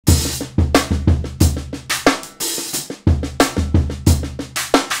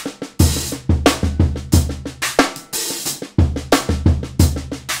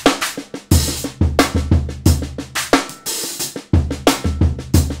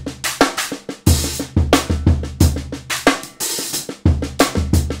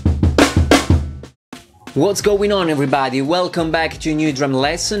What's going on, everybody? Welcome back to a new drum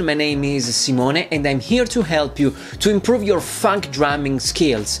lesson. My name is Simone and I'm here to help you to improve your funk drumming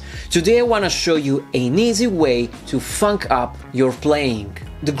skills. Today I want to show you an easy way to funk up your playing.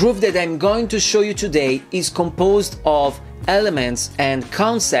 The groove that I'm going to show you today is composed of elements and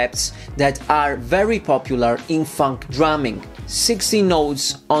concepts that are very popular in funk drumming. 60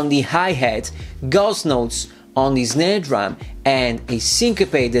 notes on the hi-hat, ghost notes on the snare drum, and a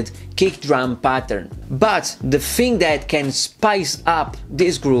syncopated kick drum pattern. But the thing that can spice up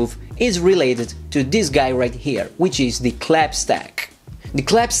this groove is related to this guy right here, which is the clap stack. The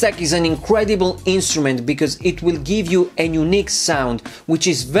clap stack is an incredible instrument because it will give you a unique sound, which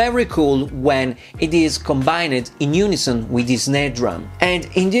is very cool when it is combined in unison with the snare drum. And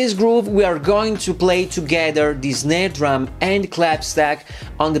in this groove we are going to play together the snare drum and clap stack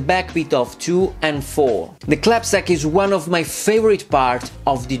on the backbeat of 2 and 4. The clap stack is one of my favorite parts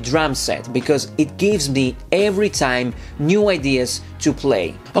of the drum set because it gives me every time new ideas to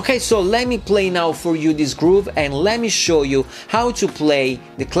play. Okay, so let me play now for you this groove and let me show you how to play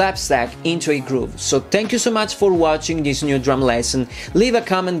the clap stack into a groove. So thank you so much for watching this new drum lesson. Leave a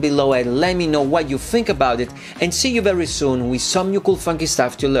comment below and let me know what you think about it, and see you very soon with some new cool funky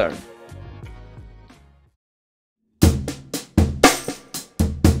stuff to learn.